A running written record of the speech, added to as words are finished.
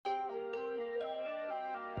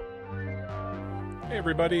Hey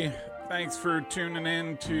everybody, thanks for tuning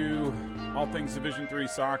in to All Things Division III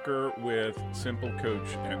Soccer with Simple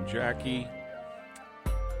Coach and Jackie.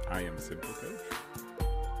 I am Simple Coach.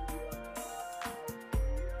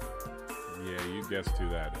 Yeah, you guessed who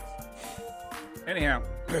that is. Anyhow,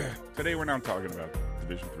 today we're not talking about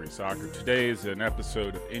Division III Soccer. Today is an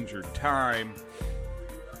episode of Injured Time,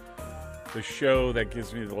 the show that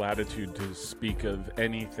gives me the latitude to speak of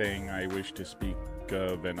anything I wish to speak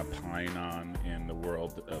of and opine on in the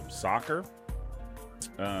world of soccer.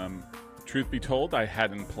 Truth be told, I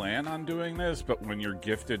hadn't planned on doing this, but when you're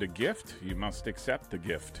gifted a gift, you must accept the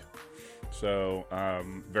gift. So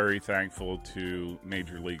very thankful to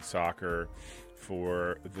Major League Soccer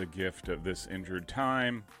for the gift of this Injured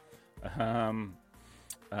Time.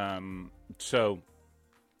 So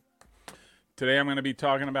today I'm going to be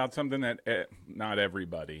talking about something that not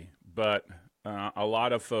everybody, but a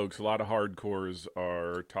lot of folks, a lot of hardcores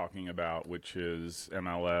are talking about, which is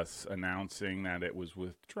MLS announcing that it was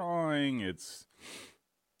withdrawing its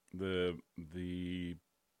the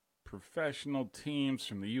professional teams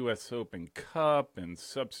from the U.S. Open Cup and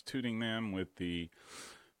substituting them with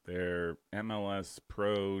their MLS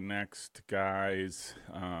Pro Next guys,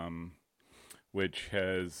 which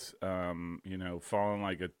has fallen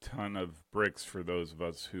like a ton of bricks for those of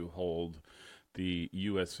us who hold the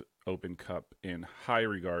U.S. Open Cup in high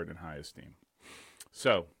regard and high esteem.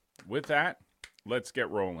 So, with that, let's get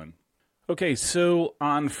rolling. Okay, so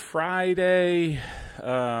on Friday,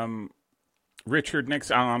 Richard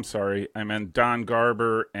Nixon, I meant Don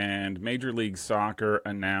Garber and Major League Soccer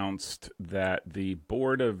announced that the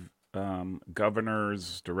Board of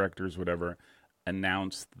Governors, Directors, whatever,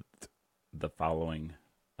 announced the following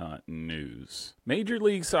news. Major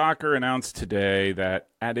League Soccer announced today that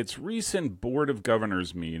at its recent Board of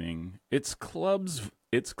Governors meeting, its clubs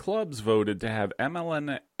voted to have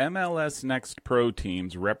MLS Next Pro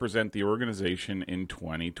teams represent the organization in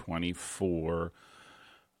 2024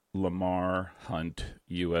 Lamar Hunt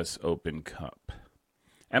U.S. Open Cup.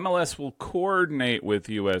 MLS will coordinate with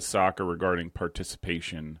U.S. Soccer regarding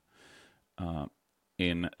participation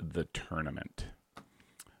in the tournament.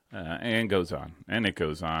 And goes on, and it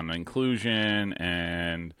goes on. Inclusion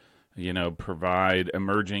and, provide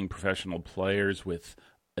emerging professional players with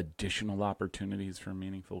additional opportunities for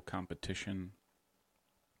meaningful competition.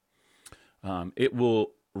 It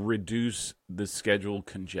will reduce the schedule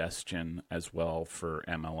congestion as well for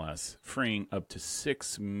MLS, freeing up to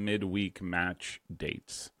 6 midweek match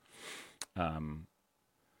dates. And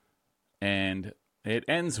it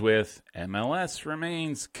ends with, MLS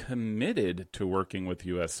remains committed to working with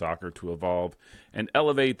U.S. Soccer to evolve and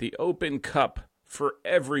elevate the Open Cup for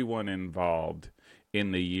everyone involved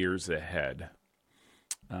in the years ahead.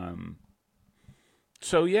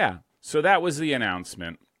 So that was the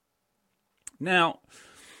announcement. Now,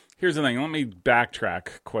 here's the thing. Let me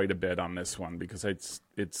backtrack quite a bit on this one because I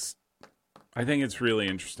think it's really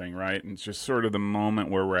interesting, right? And it's just sort of the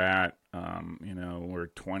moment where we're at. We're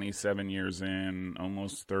 27 years in,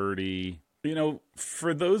 almost 30.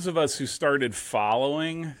 For those of us who started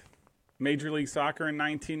following Major League Soccer in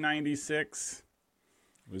 1996,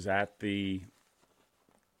 it was at the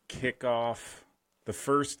kickoff, the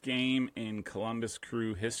first game in Columbus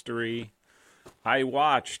Crew history. I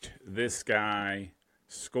watched this guy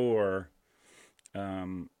score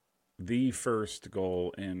the first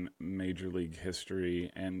goal in Major League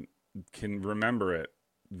history and can remember it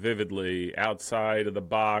vividly. Outside of the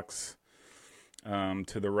box,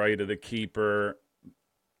 to the right of the keeper,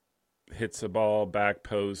 hits a ball, back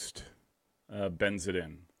post, bends it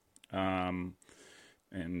in. And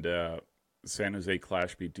San Jose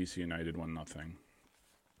Clash beat DC United 1-0.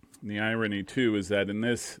 The irony too is that in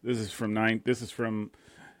this is from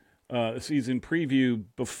season preview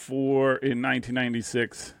before in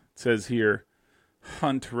 1996. It says here,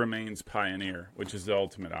 Hunt remains pioneer, which is the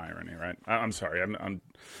ultimate irony, right? I'm sorry, I'm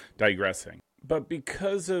digressing. But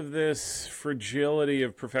because of this fragility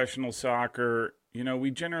of professional soccer,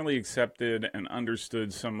 we generally accepted and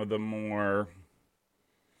understood some of the more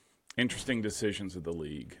interesting decisions of the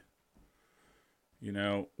league.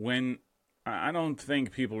 When I don't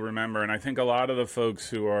think people remember, and I think a lot of the folks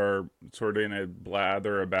who are sort of in a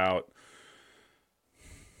blather about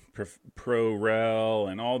pro-rel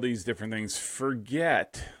and all these different things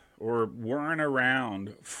forget or weren't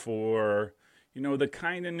around for, the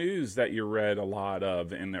kind of news that you read a lot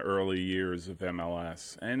of in the early years of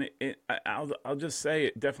MLS. And I'll just say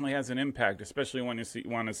it definitely has an impact, especially when you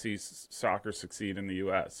want to see soccer succeed in the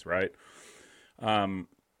U.S., right?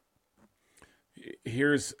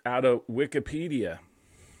 Here's out of Wikipedia.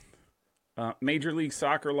 Major League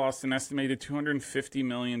Soccer lost an estimated $250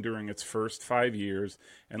 million during its first 5 years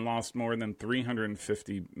and lost more than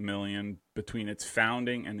 $350 million between its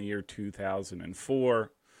founding and the year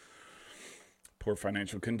 2004. Poor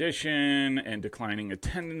financial condition and declining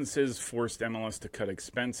attendances forced MLS to cut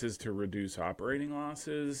expenses to reduce operating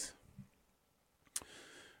losses.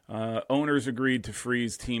 Owners agreed to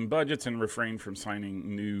freeze team budgets and refrain from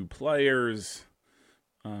signing new players.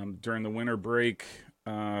 During the winter break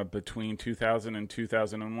between 2000 and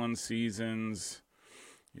 2001 seasons,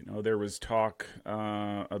 there was talk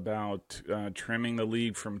about trimming the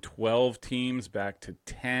league from 12 teams back to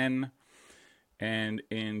 10. And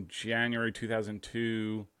in January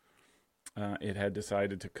 2002, it had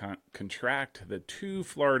decided to contract the two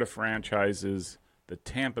Florida franchises, the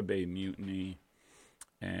Tampa Bay Mutiny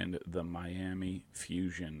and the Miami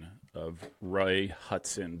Fusion of Roy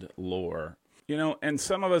Hudson lore. And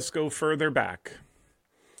some of us go further back.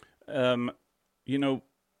 During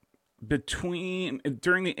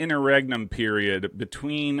the interregnum period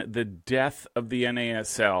between the death of the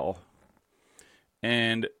NASL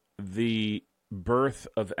and the birth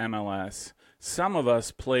of MLS, some of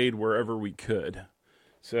us played wherever we could.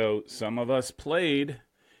 So some of us played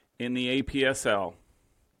in the APSL.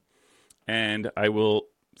 And I will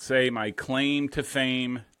say my claim to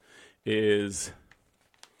fame is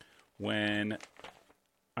when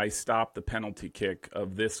I stopped the penalty kick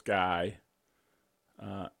of this guy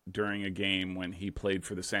during a game when he played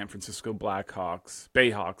for the San Francisco Bayhawks,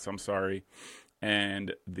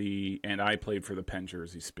 and I played for the Penn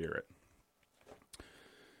Jersey Spirit.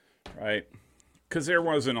 Right? Because there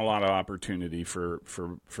wasn't a lot of opportunity for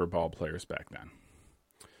ball players back then.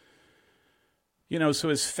 So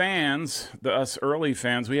as fans, us early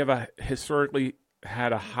fans, we have historically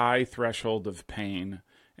had a high threshold of pain.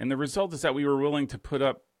 And the result is that we were willing to put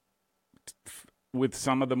up with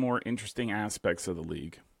some of the more interesting aspects of the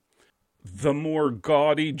league. The more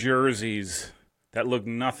gaudy jerseys that look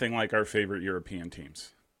nothing like our favorite European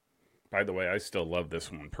teams. By the way, I still love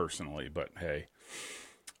this one personally, but hey.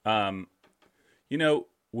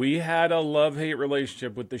 We had a love-hate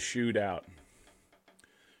relationship with the shootout.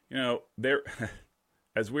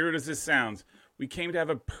 As weird as this sounds, we came to have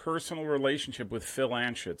a personal relationship with Phil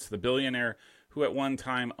Anschutz, the billionaire who at one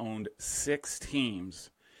time owned 6 teams,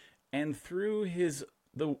 and through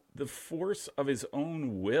the force of his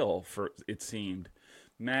own will, it seemed,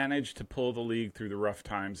 managed to pull the league through the rough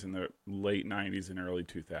times in the late 90s and early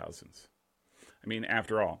 2000s. I mean,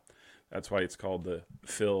 after all, that's why it's called the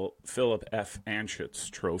Philip F. Anschutz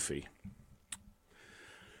Trophy.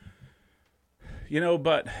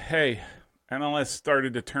 But hey, MLS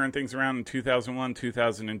started to turn things around in 2001,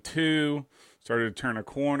 2002, started to turn a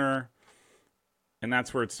corner, and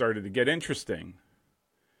that's where it started to get interesting.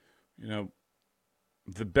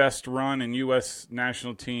 The best run in U.S.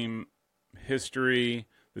 national team history,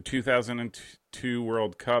 the 2002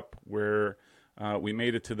 World Cup, where we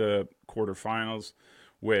made it to the quarterfinals,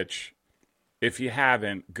 which, if you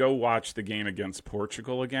haven't, go watch the game against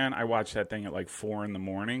Portugal again. I watched that thing at like 4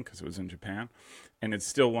 a.m. because it was in Japan, and it's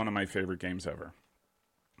still one of my favorite games ever.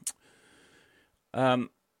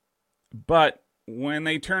 But when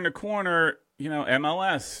they turned a corner,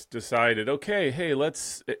 MLS decided, okay, hey,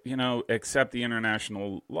 let's accept the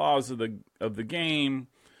international laws of the game,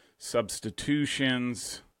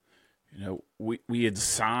 substitutions. We had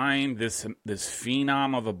signed this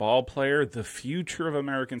phenom of a ball player, the future of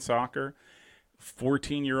American soccer,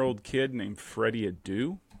 14-year-old kid named Freddie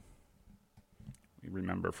Adu. You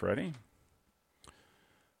remember Freddie?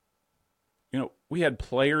 We had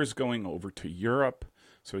players going over to Europe,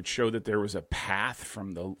 so it showed that there was a path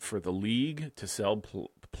for the league to sell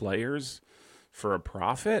players for a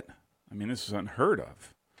profit. I mean, this was unheard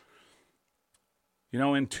of.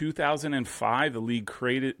 In 2005, the league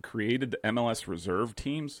created the MLS reserve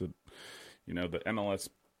teams. The MLS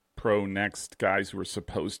Pro Next guys who were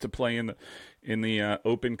supposed to play in the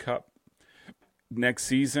Open Cup next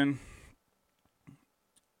season.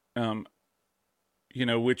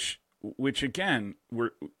 Which again,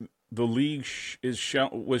 the league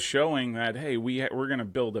was showing that, hey, we're going to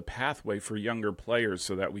build a pathway for younger players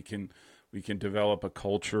so that we can develop a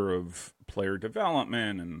culture of player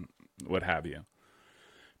development and what have you.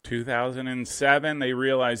 2007, they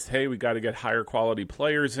realized, hey, we got to get higher quality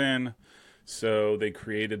players in, so they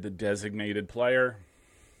created the designated player.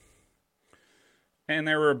 And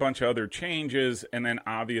there were a bunch of other changes, and then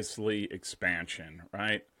obviously expansion,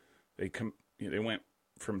 right? They went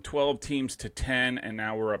from 12 teams to 10, and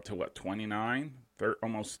now we're up to, 29?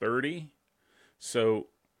 Almost 30? So,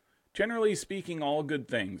 generally speaking, all good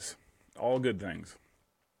things. All good things.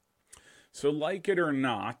 So, like it or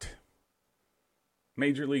not,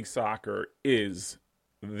 Major League Soccer is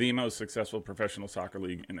the most successful professional soccer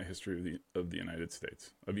league in the history of the United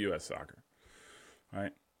States, of U.S. soccer.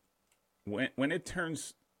 Right? When it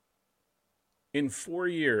turns in 4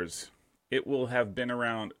 years, it will have been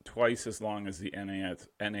around twice as long as the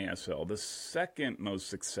NASL, the second most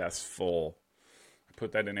successful. I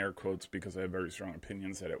put that in air quotes because I have very strong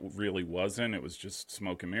opinions that it really wasn't. It was just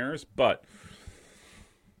smoke and mirrors. But,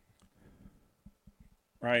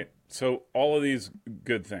 right? So all of these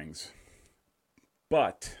good things.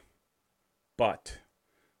 But,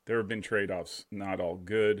 there have been trade-offs, not all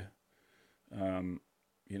good.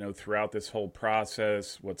 Throughout this whole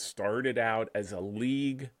process, what started out as a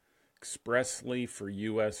league expressly for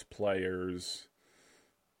U.S. players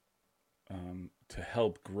to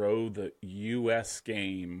help grow the U.S.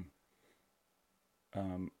 game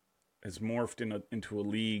has morphed into a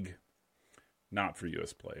league not for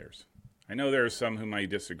U.S. players. I know there are some who might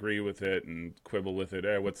disagree with it and quibble with it.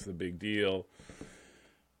 What's the big deal?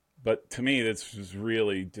 But to me, this was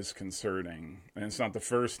really disconcerting. And it's not the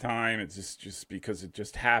first time. It's just because it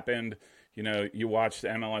just happened. You watched the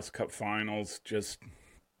MLS Cup Finals just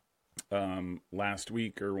last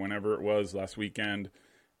week or whenever it was, last weekend.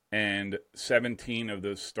 And 17 of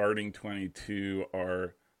the starting 22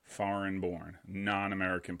 are foreign-born,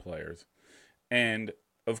 non-American players. And,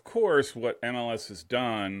 of course, what MLS has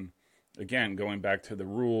done, again, going back to the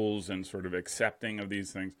rules and sort of accepting of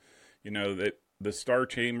these things, that the Star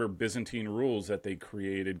Chamber Byzantine rules that they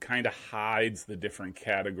created kind of hides the different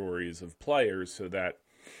categories of players so that,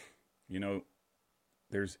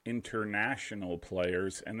 there's international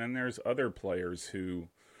players and then there's other players who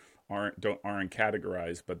aren't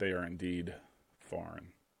categorized, but they are indeed foreign.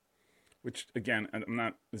 Which, again,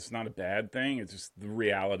 it's not a bad thing. It's just the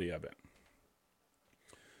reality of it.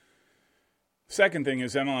 Second thing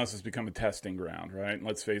is MLS has become a testing ground, right? And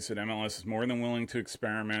let's face it, MLS is more than willing to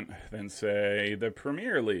experiment than, say, the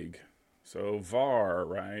Premier League. So VAR,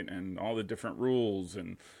 right? And all the different rules.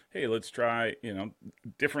 And, hey, let's try,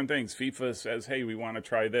 different things. FIFA says, hey, we want to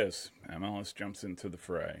try this. MLS jumps into the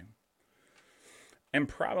fray. And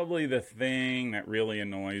probably the thing that really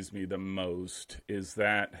annoys me the most is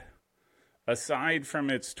that aside from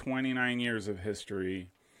its 29 years of history,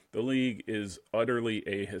 the league is utterly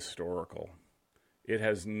ahistorical. It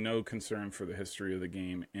has no concern for the history of the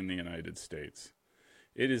game in the United States.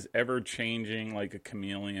 It is ever changing like a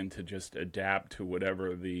chameleon to just adapt to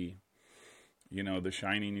whatever the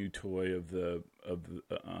shiny new toy of the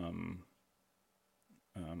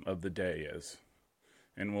day is.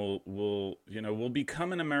 And we'll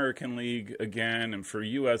become an American league again, and for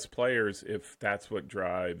U.S. players, if that's what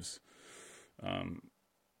drives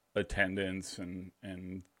attendance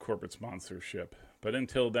and corporate sponsorship. But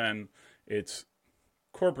until then, it's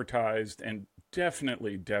corporatized and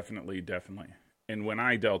definitely. And when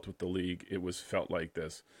I dealt with the league, it was felt like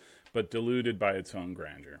this, but diluted by its own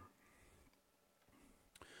grandeur.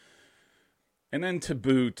 And then to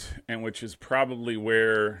boot, and which is probably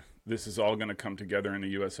where this is all going to come together in the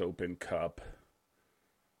U.S. Open Cup,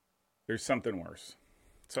 there's something worse.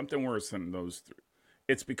 Something worse than those three.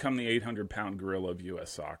 It's become the 800-pound gorilla of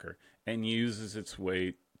U.S. soccer and uses its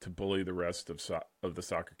weight to bully the rest of the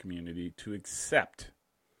soccer community to accept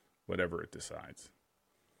whatever it decides.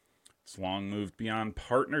 It's long moved beyond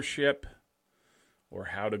partnership or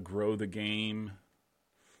how to grow the game,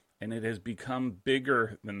 and it has become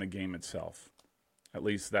bigger than the game itself. At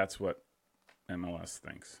least that's what MLS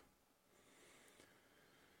thinks.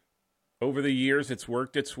 Over the years, it's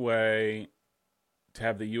worked its way to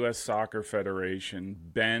have the U.S. Soccer Federation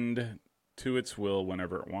bend to its will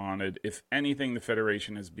whenever it wanted. If anything, the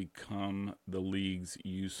Federation has become the league's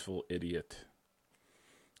useful idiot.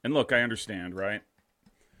 And look, I understand, right?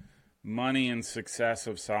 Money and success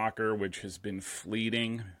of soccer, which has been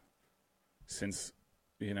fleeting since,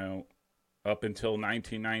 up until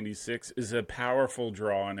 1996, is a powerful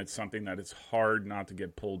draw, and it's something that it's hard not to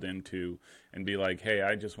get pulled into and be like, hey,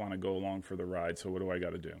 I just want to go along for the ride, so what do I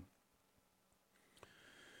got to do?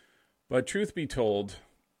 But truth be told,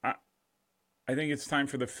 I think it's time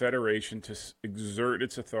for the Federation to exert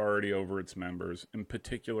its authority over its members, in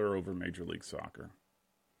particular over Major League Soccer.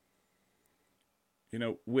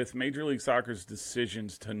 With Major League Soccer's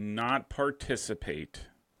decisions to not participate,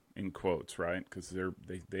 in quotes, right? Because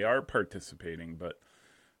they are participating, but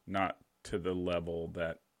not to the level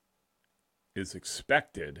that is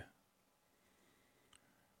expected.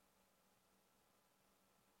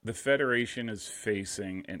 The Federation is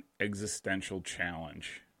facing an existential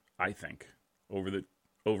challenge, I think,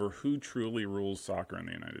 over who truly rules soccer in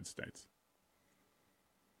the United States.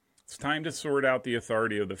 It's time to sort out the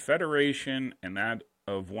authority of the Federation, and that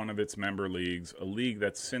of one of its member leagues, a league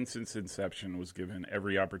that since its inception was given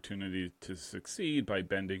every opportunity to succeed by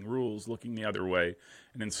bending rules, looking the other way,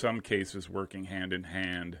 and in some cases working hand in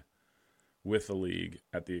hand with the league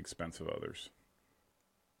at the expense of others.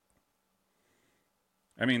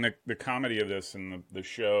 I mean, the comedy of this and the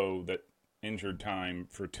show that Injured Time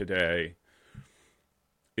for today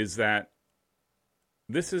is that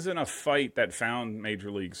this isn't a fight that found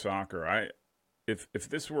Major League Soccer. If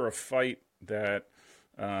this were a fight that,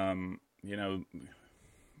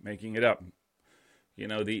 making it up,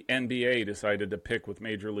 the NBA decided to pick with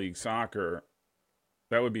Major League Soccer,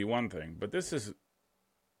 that would be one thing. But this is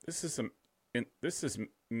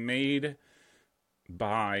made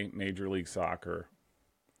by Major League Soccer,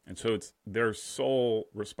 and so it's their sole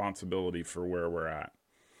responsibility for where we're at.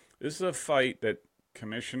 This is a fight that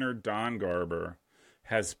Commissioner Don Garber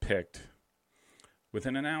has picked with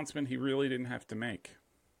an announcement he really didn't have to make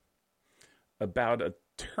about a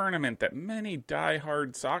tournament that many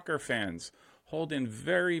diehard soccer fans hold in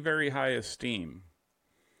very, very high esteem.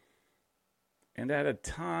 And at a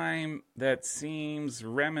time that seems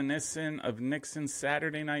reminiscent of Nixon's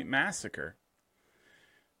Saturday Night Massacre.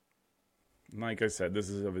 Like I said, this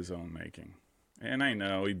is of his own making. And I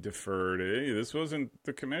know he deferred. Hey, this wasn't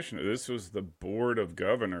the commissioner. This was the Board of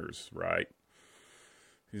Governors, right?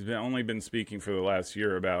 He's only been speaking for the last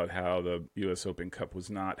year about how the U.S. Open Cup was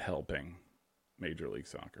not helping Major League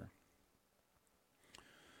Soccer.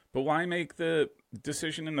 But why make the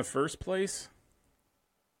decision in the first place?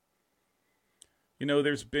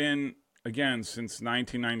 There's been, again, since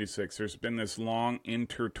 1996, there's been this long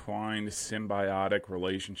intertwined symbiotic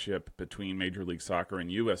relationship between Major League Soccer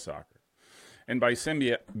and U.S. Soccer. And by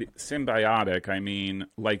symbiotic, I mean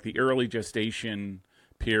like the early gestation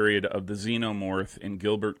period of the xenomorph in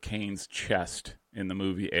Gilbert Kane's chest in the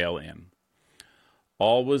movie Alien.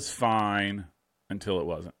 All was fine until it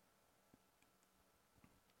wasn't.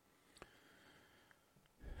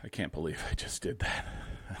 I can't believe I just did that.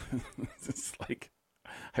 It's like,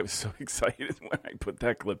 I was so excited when I put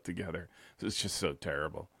that clip together. It's just so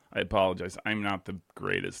terrible. I apologize. I'm not the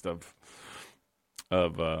greatest of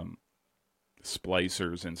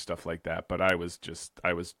splicers and stuff like that, but I was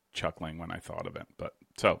chuckling when I thought of it. But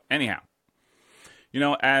so anyhow,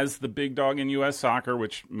 as the big dog in U.S. soccer,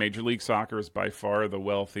 which Major League Soccer is by far the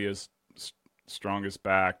wealthiest, strongest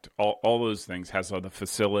backed, all those things, has all the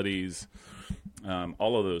facilities,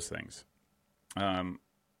 all of those things.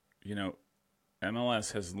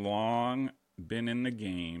 MLS has long been in the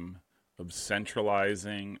game of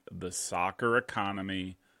centralizing the soccer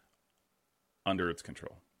economy under its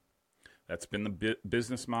control. That's been the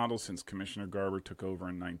business model since Commissioner Garber took over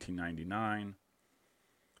in 1999.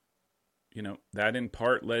 That in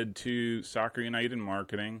part led to Soccer United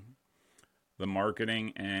marketing, the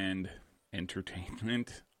marketing and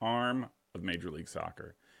entertainment arm of Major League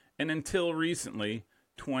Soccer. And until recently,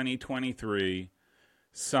 2023,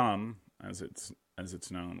 SUM, as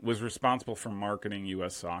it's known, was responsible for marketing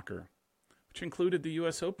U.S. soccer, which included the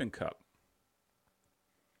U.S. Open Cup.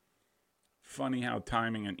 Funny how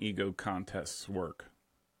timing and ego contests work.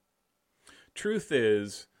 Truth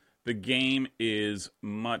is, the game is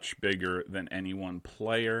much bigger than any one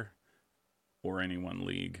player or any one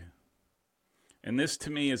league. And this,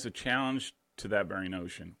 to me, is a challenge to that very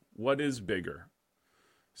notion. What is bigger?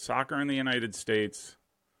 Soccer in the United States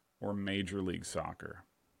or Major League Soccer?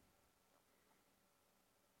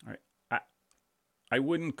 I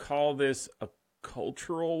wouldn't call this a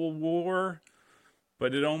cultural war,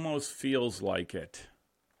 but it almost feels like it,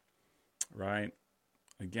 right?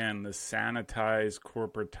 Again, the sanitized,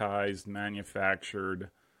 corporatized, manufactured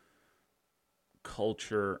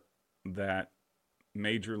culture that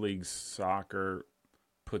Major League Soccer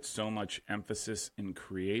puts so much emphasis in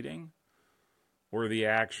creating, or the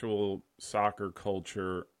actual soccer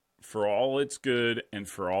culture, for all its good and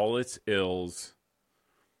for all its ills,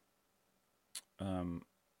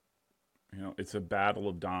 it's a battle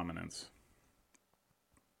of dominance.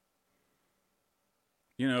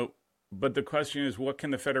 But the question is, what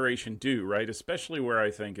can the Federation do, right? Especially where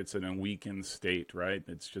I think it's in a weakened state, right?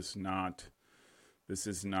 It's just not, this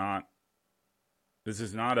is not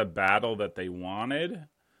a battle that they wanted.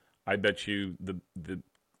 I bet you the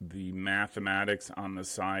mathematics on the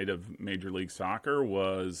side of Major League Soccer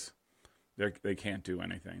was they can't do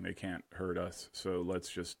anything. They can't hurt us. So let's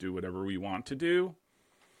just do whatever we want to do.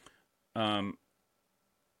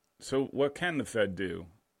 So what can the Fed do?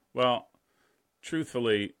 Well,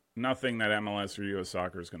 truthfully, nothing that MLS or U.S.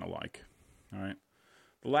 Soccer is going to like. All right.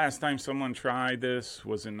 The last time someone tried this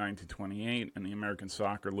was in 1928, and the American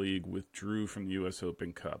Soccer League withdrew from the U.S.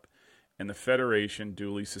 Open Cup. and the federation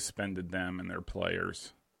duly suspended them and their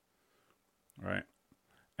players, right?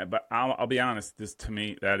 But I'll be honest, this to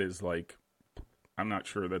me, that is like, I'm not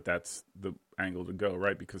sure that that's the angle to go,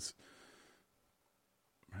 right? Because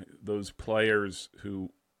those players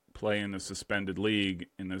who play in the suspended league,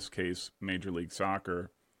 in this case, Major League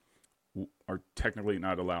Soccer, are technically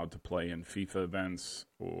not allowed to play in FIFA events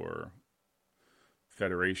or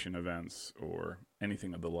federation events or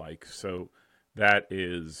anything of the like. So that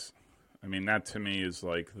is, I mean, that to me is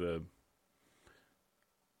like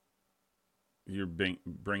you're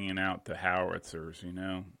bringing out the howitzers, you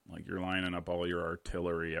know, like you're lining up all your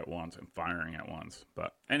artillery at once and firing at once.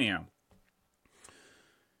 But anyhow,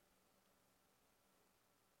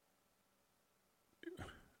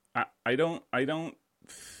 I don't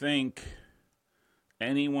think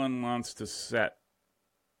anyone wants to set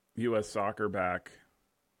U.S. soccer back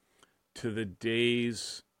to the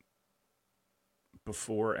days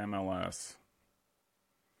before MLS,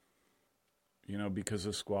 you know, because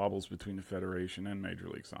of squabbles between the Federation and Major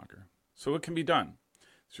League Soccer. So it can be done.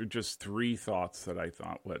 These are just three thoughts that I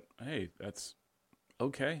thought, hey, that's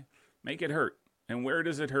okay. Make it hurt. And where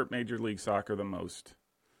does it hurt Major League Soccer the most?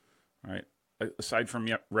 Right? Aside from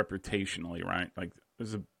reputationally, right? Like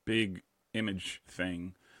there's a big image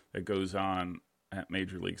thing that goes on at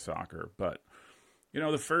Major League Soccer. But, you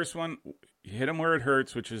know, the first one, you hit them where it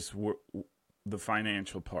hurts, which is the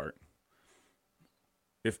financial part.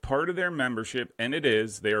 If part of their membership, and it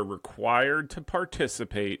is, they are required to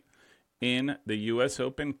participate in the U.S.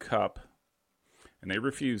 Open Cup, and they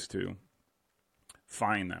refuse to,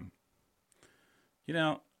 fine them. You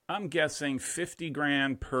know, I'm guessing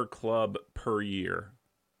 $50,000 per club per year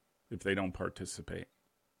if they don't participate.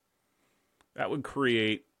 That would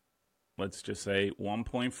create, let's just say,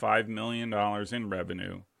 $1.5 million in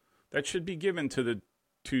revenue that should be given to the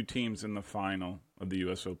two teams in the final of the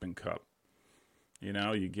U.S. Open Cup. You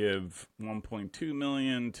know, you give $1.2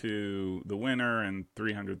 million to the winner and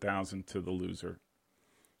 $300,000 to the loser.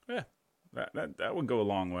 Yeah, that would go a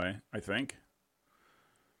long way, I think.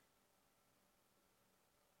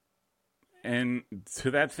 And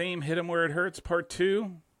to that theme, hit 'em where it hurts, part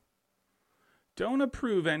 2. Don't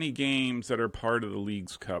approve any games that are part of the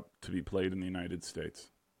Leagues Cup to be played in the United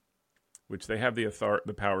States, which they have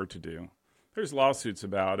the power to do. There's lawsuits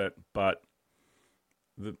about it, but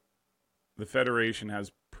the Federation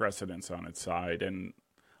has precedence on its side, and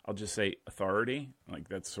I'll just say authority. Like,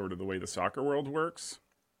 that's sort of the way the soccer world works.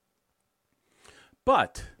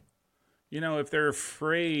 But, you know, if they're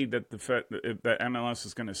afraid that that MLS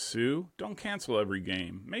is going to sue, don't cancel every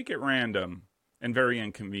game. Make it random and very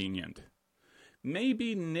inconvenient.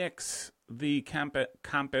 Maybe nix the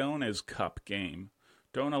Campeones Cup game.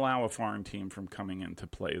 Don't allow a foreign team from coming in to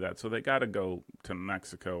play that. So they got to go to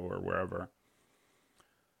Mexico or wherever.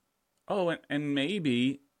 Oh, and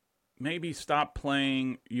maybe stop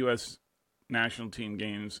playing U.S. national team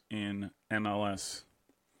games in MLS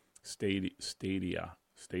stadiums,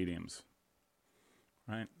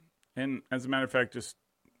 right? And as a matter of fact, just,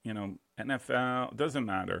 you know, NFL, doesn't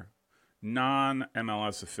matter.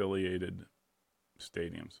 Non-MLS affiliated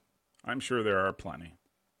stadiums. I'm sure there are plenty.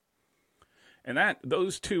 And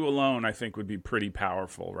those two alone, I think, would be pretty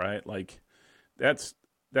powerful, right? Like, that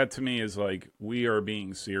to me is like, we are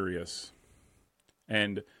being serious.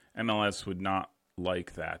 And MLS would not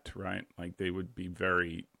like that, right? Like, they would be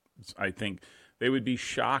I think they would be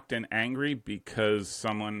shocked and angry because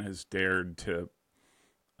someone has dared to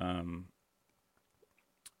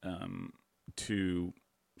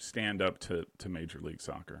stand up to Major League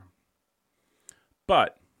Soccer.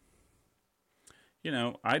 But, you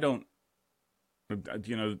know, the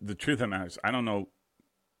truth of the matter is, I don't know,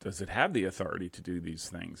 does it have the authority to do these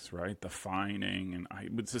things, right? The fining, and I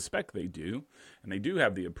would suspect they do. And they do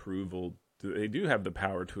have the approval, they do have the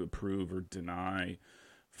power to approve or deny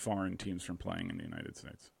foreign teams from playing in the United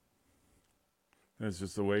States. That's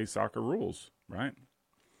just the way soccer rules, right?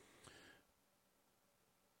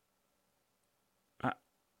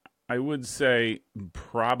 I would say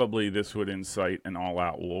probably this would incite an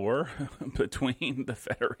all-out war between the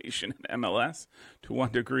Federation and MLS to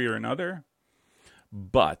one degree or another.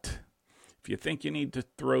 But if you think you need to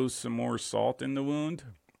throw some more salt in the wound,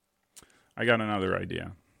 I got another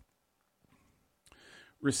idea.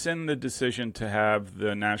 Rescind the decision to have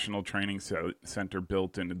the National Training Center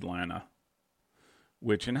built in Atlanta,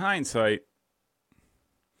 which in hindsight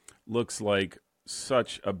looks like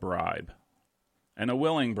such a bribe. And a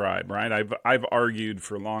willing bribe, right? I've argued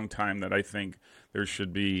for a long time that I think there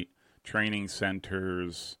should be training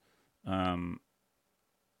centers. There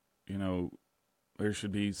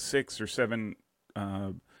should be 6 or 7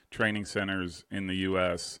 training centers in the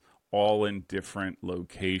U.S., all in different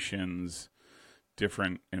locations,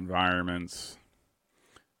 different environments.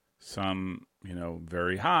 Some,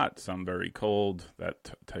 very hot, some very cold,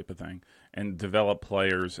 that type of thing, and develop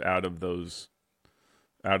players out of those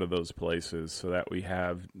places so that we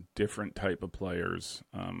have different type of players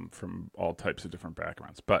from all types of different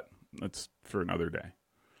backgrounds. But that's for another day.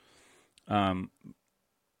 And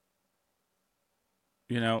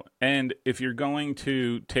if you're going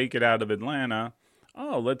to take it out of Atlanta,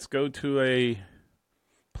 let's go to a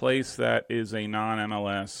place that is a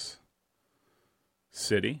non-MLS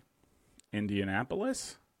city,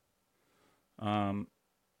 Indianapolis. And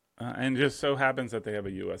just so happens that they have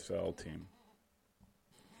a USL team.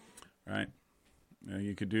 Right?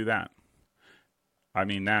 You could do that. I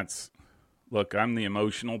mean, look, I'm the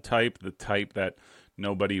emotional type, the type that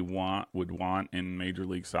nobody would want in Major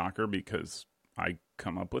League Soccer, because I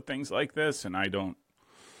come up with things like this and I don't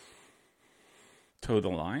toe the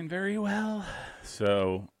line very well.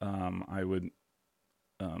 So I would,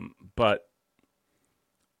 but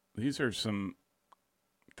these are some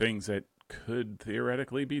things that could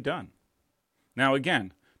theoretically be done. Now,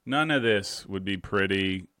 again, none of this would be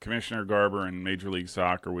pretty. Commissioner Garber and Major League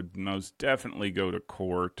Soccer would most definitely go to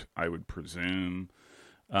court, I would presume.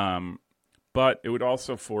 But it would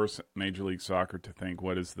also force Major League Soccer to think,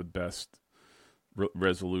 what is the best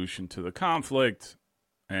resolution to the conflict?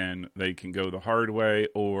 And they can go the hard way,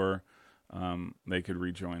 or they could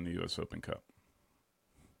rejoin the U.S. Open Cup.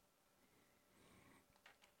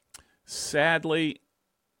 Sadly,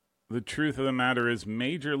 the truth of the matter is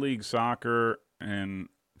Major League Soccer, and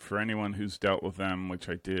for anyone who's dealt with them, which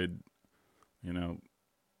I did,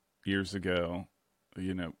 years ago,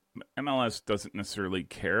 MLS doesn't necessarily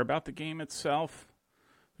care about the game itself.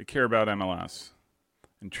 They care about MLS.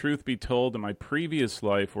 And truth be told, in my previous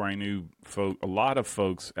life, where I knew a lot of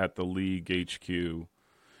folks at the league HQ, it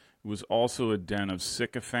was also a den of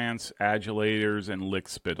sycophants, adulators, and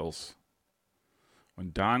lickspittles.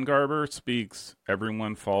 When Don Garber speaks,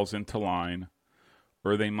 everyone falls into line,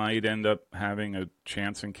 or they might end up having a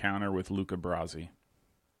chance encounter with Luca Brasi.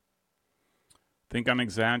 Think I'm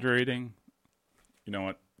exaggerating? You know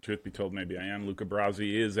what? Truth be told, maybe I am. Luca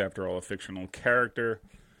Brasi is, after all, a fictional character.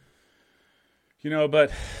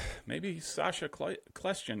 But maybe Sasha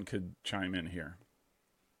Kljestan could chime in here.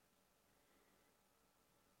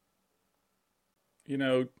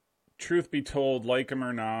 Truth be told, like him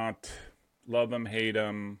or not, love him, hate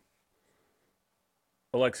him,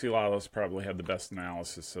 Alexi Lalas probably had the best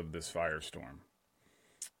analysis of this firestorm.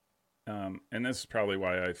 And this is probably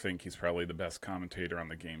why I think he's probably the best commentator on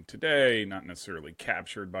the game today, not necessarily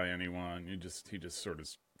captured by anyone. He just sort of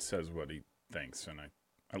says what he thinks, and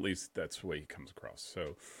at least that's the way he comes across.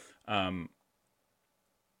 So, a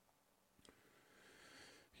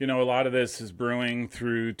lot of this is brewing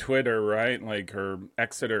through Twitter, right? Or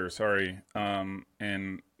Exeter, sorry.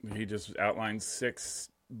 And he just outlined 6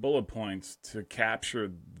 bullet points to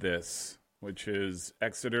capture this, which is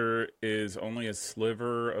Exeter is only a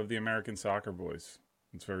sliver of the American soccer boys.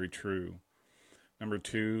 It's very true. Number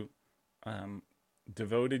 2,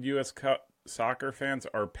 devoted U.S. soccer fans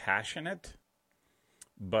are passionate,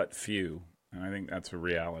 but few. And I think that's a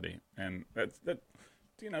reality. And that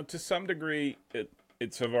to some degree,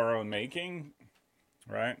 it's of our own making,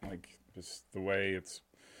 right? Just the way it's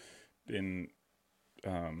been,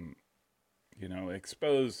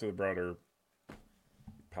 exposed to the broader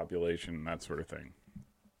population, that sort of thing.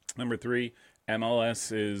 Number 3,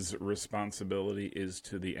 MLS's responsibility is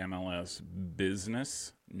to the MLS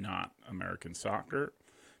business, not American soccer,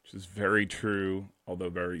 which is very true, although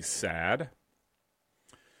very sad.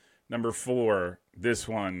 Number 4, this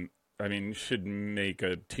one, should make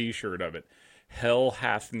a t-shirt of it. Hell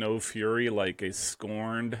hath no fury like a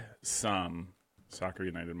scorned son. Soccer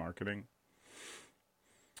United Marketing.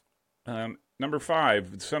 Number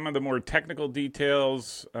 5, some of the more technical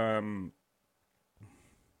details.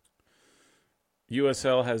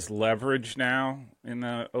 USL has leverage now in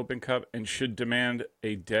the Open Cup and should demand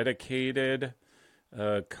a dedicated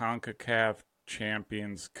CONCACAF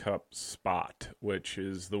Champions Cup spot, which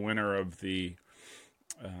is the winner of the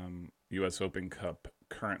U.S. Open Cup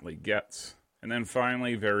currently gets. And then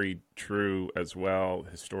finally, very true as well,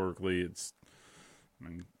 historically,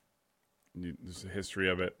 there's a history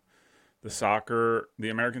of it. The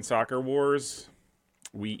American soccer wars,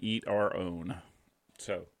 we eat our own.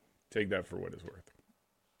 So take that for what it's worth.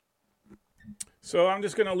 So I'm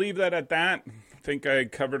just going to leave that at that. I think I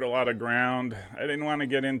covered a lot of ground. I didn't want to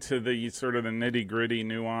get into the sort of the nitty-gritty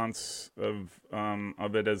nuance of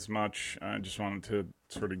it as much. I just wanted to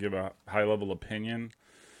sort of give a high-level opinion.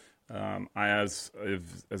 as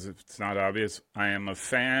if it's not obvious, I am a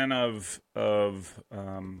fan of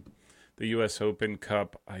the U.S. Open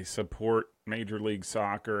Cup. I support Major League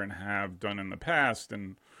Soccer and have done in the past,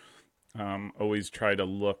 and always try to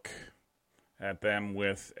look at them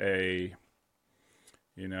with a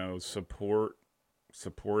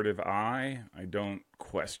supportive eye. I don't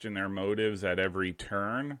question their motives at every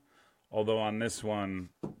turn. Although on this one,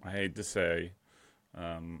 I hate to say,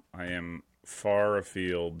 I am far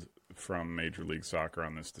afield from Major League Soccer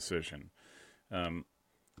on this decision.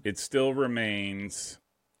 It still remains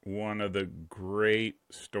one of the great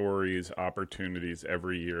stories, opportunities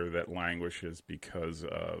every year that languishes because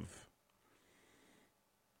of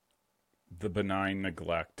the benign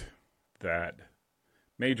neglect that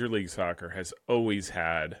Major League Soccer has always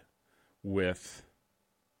had with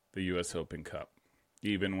the U.S. Open Cup,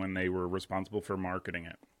 even when they were responsible for marketing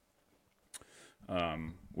it,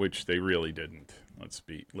 which they really didn't. Let's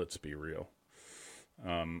be real.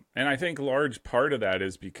 And I think a large part of that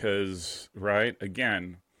is because, right,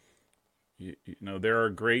 again, there are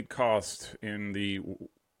great costs in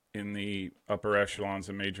the upper echelons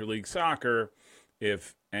of Major League Soccer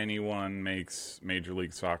if anyone makes Major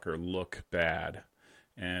League Soccer look bad.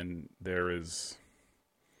 And there is,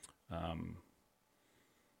 and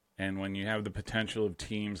when you have the potential of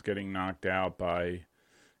teams getting knocked out by,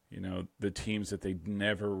 the teams that they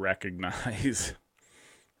never recognize,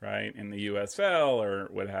 right, in the USL or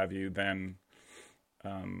what have you, then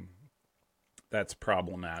that's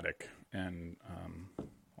problematic. And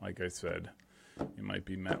like I said, you might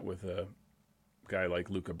be met with a guy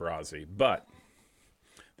like Luca Brasi. But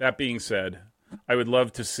that being said, I would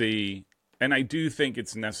love to see, and I do think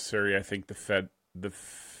it's necessary. I think the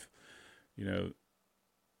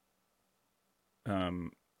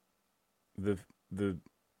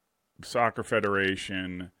Soccer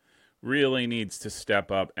Federation really needs to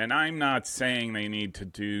step up. And I'm not saying they need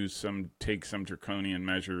to take some draconian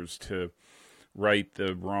measures to right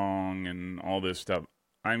the wrong and all this stuff.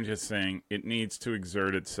 I'm just saying it needs to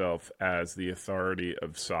exert itself as the authority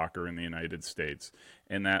of soccer in the United States.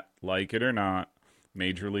 And that, like it or not,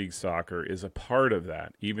 Major League Soccer is a part of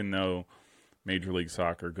that, even though Major League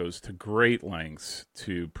Soccer goes to great lengths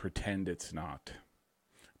to pretend it's not.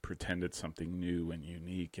 Pretend it's something new and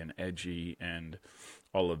unique and edgy and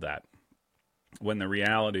all of that. When the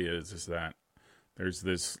reality is that there's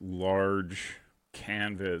this large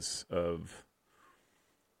canvas of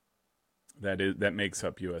that makes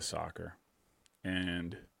up U.S. soccer,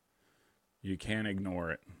 and you can't ignore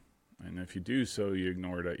it. And if you do so, you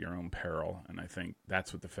ignore it at your own peril. And I think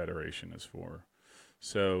that's what the Federation is for.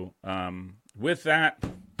 So with that,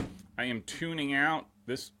 I am tuning out.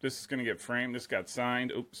 This is going to get framed. This got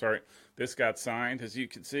signed. Oops, sorry. This got signed, as you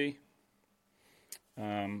can see,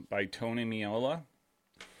 by Tony Meola,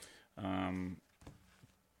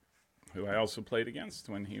 who I also played against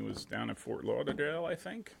when he was down at Fort Lauderdale, I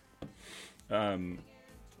think. I'm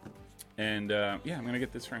going to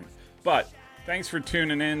get this framed. But thanks for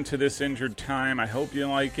tuning in to this Injured Time. I hope you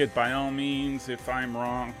like it. By all means, if I'm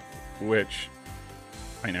wrong, which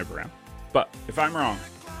I never am, but if I'm wrong,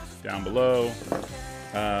 down below,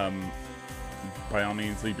 by all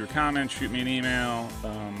means, leave your comments, shoot me an email.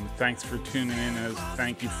 Thanks for tuning in.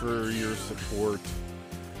 Thank you for your support.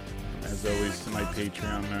 As always, to my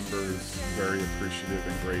Patreon members, very appreciative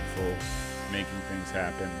and grateful, making things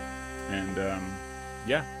happen. And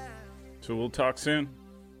so we'll talk soon.